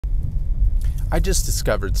I just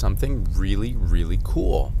discovered something really, really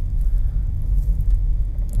cool.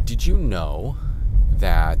 Did you know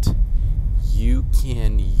that you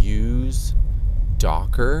can use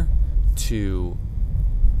Docker to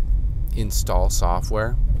install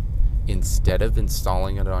software instead of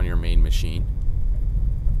installing it on your main machine?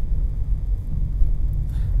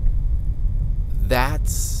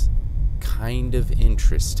 That's kind of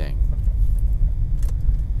interesting.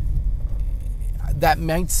 That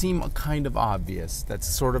might seem kind of obvious. That's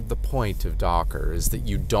sort of the point of Docker, is that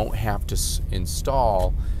you don't have to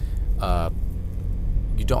install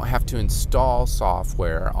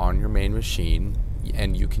software on your main machine,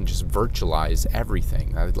 and you can just virtualize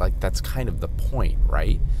everything. Like, that's kind of the point,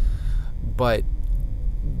 right? But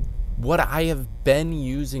what I have been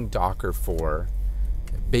using Docker for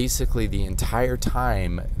basically the entire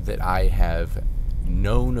time that I have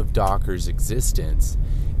known of Docker's existence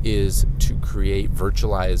is to create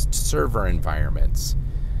virtualized server environments.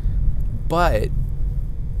 But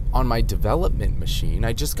on my development machine,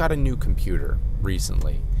 I just got a new computer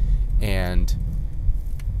recently, and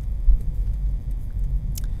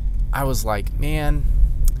I was like, man,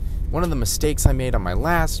 one of the mistakes I made on my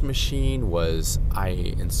last machine was I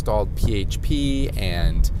installed PHP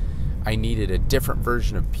and I needed a different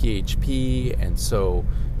version of PHP, and so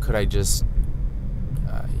could I just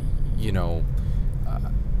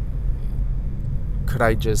could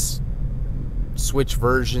I just switch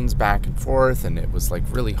versions back and forth? And it was like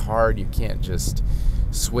really hard. You can't just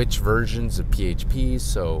switch versions of PHP.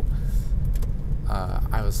 So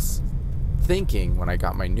I was thinking, when I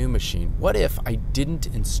got my new machine, what if I didn't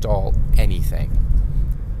install anything?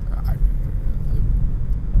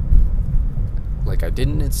 Like, I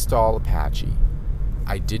didn't install Apache,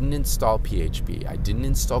 I didn't install PHP, I didn't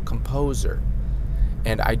install Composer,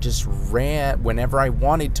 and I just ran, whenever I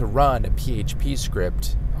wanted to run a PHP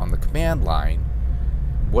script on the command line,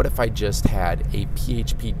 what if I just had a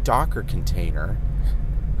PHP Docker container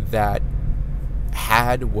that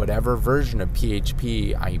had whatever version of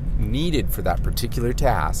PHP I needed for that particular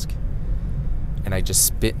task, and I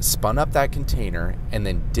just spun up that container and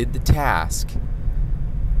then did the task,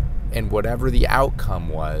 and whatever the outcome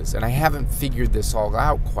was, and I haven't figured this all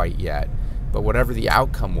out quite yet, but whatever the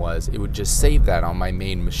outcome was, it would just save that on my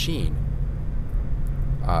main machine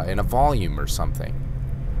in a volume or something.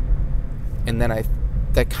 And then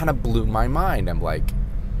that kind of blew my mind. I'm like,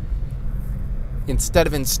 instead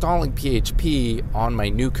of installing PHP on my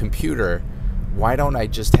new computer, why don't I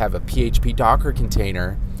just have a PHP Docker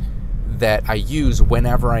container that I use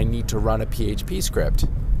whenever I need to run a PHP script?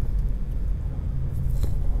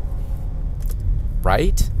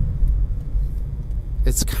 Right?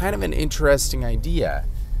 It's kind of an interesting idea.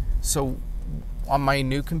 So on my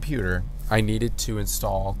new computer, I needed to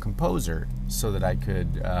install Composer so that I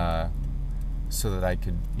could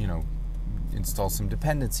install some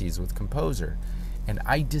dependencies with Composer. And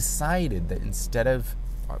I decided that instead of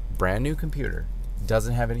a brand new computer,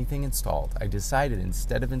 doesn't have anything installed, I decided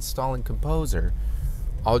instead of installing Composer,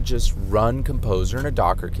 I'll just run Composer in a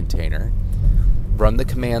Docker container, run the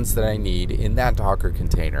commands that I need in that Docker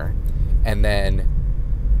container, and then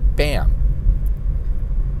bam,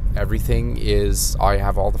 everything is, I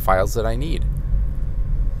have all the files that I need.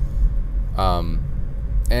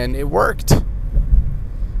 And it worked.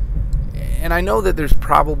 And I know that there's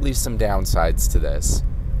probably some downsides to this.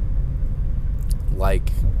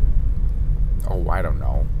 Like, I don't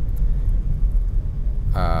know.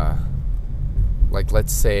 Like,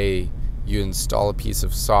 let's say you install a piece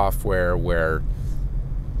of software where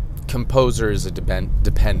Composer is a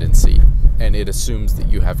dependency, and it assumes that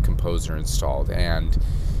you have Composer installed, and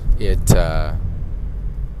it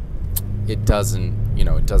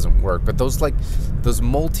doesn't work. But those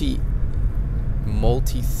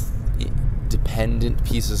multi-dependent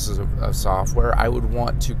pieces of software, I would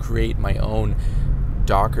want to create my own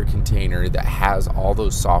Docker container that has all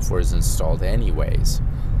those softwares installed anyways.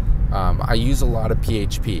 I use a lot of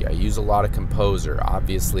PHP, I use a lot of Composer,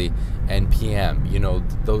 obviously NPM,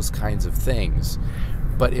 those kinds of things.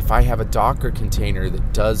 But if I have a Docker container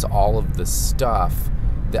that does all of the stuff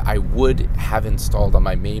that I would have installed on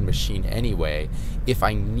my main machine anyway, if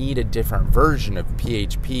I need a different version of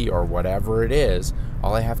PHP or whatever it is,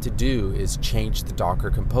 all I have to do is change the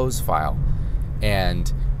Docker Compose file,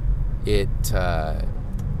 and it's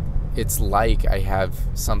like I have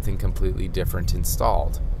something completely different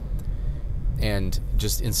installed. And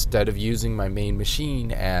just instead of using my main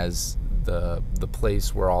machine as the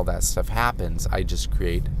place where all that stuff happens, I just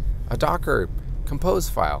create a Docker Compose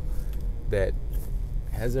file that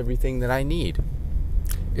has everything that I need.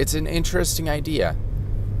 It's an interesting idea.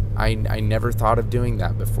 I never thought of doing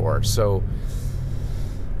that before. So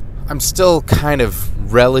I'm still kind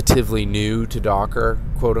of relatively new to Docker,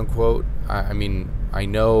 quote unquote. I mean, I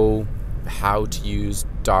know how to use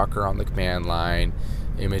Docker on the command line,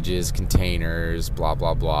 images, containers, blah,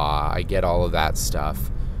 blah, blah. I get all of that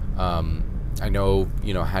stuff. I know,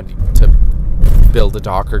 how to build a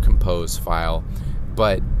Docker Compose file,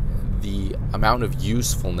 but the amount of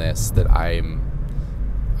usefulness that I'm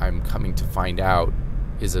coming to find out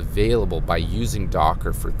is available by using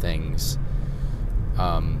Docker for things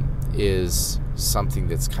is something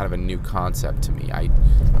that's kind of a new concept to me. I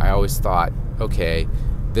always thought, okay,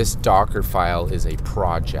 this Docker file is a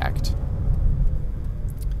project,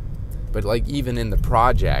 but like even in the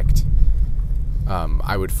project,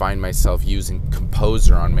 I would find myself using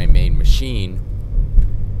Composer on my main machine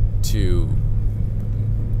to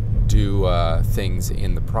do things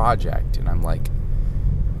in the project, and I'm like,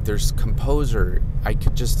 there's Composer. I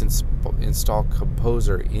could just install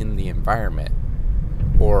Composer in the environment,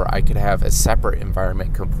 or I could have a separate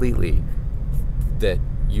environment completely that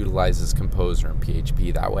utilizes Composer and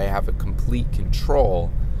PHP. That way I have a complete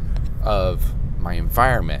control of my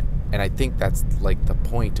environment. And I think that's like the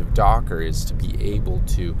point of Docker, is to be able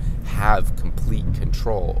to have complete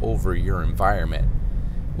control over your environment,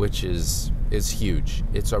 which is huge.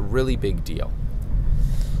 It's a really big deal.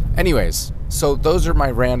 Anyways, so those are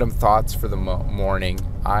my random thoughts for the morning.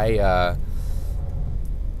 I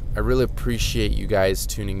really appreciate you guys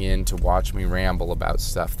tuning in to watch me ramble about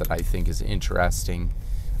stuff that I think is interesting.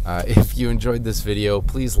 If you enjoyed this video,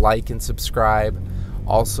 please like and subscribe.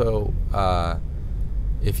 Also,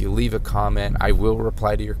 if you leave a comment, I will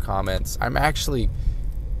reply to your comments. I'm actually,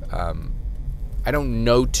 I don't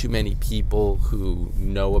know too many people who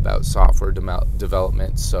know about software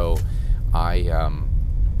development, so I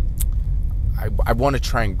want to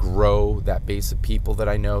try and grow that base of people that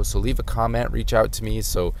I know. So leave a comment, reach out to me,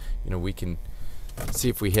 so we can see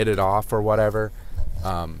if we hit it off or whatever.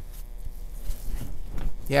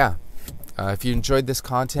 Yeah. If you enjoyed this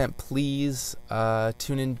content, please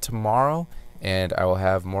tune in tomorrow, and I will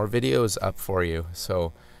have more videos up for you.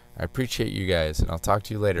 So I appreciate you guys, and I'll talk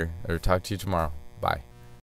to you later, or talk to you tomorrow. Bye.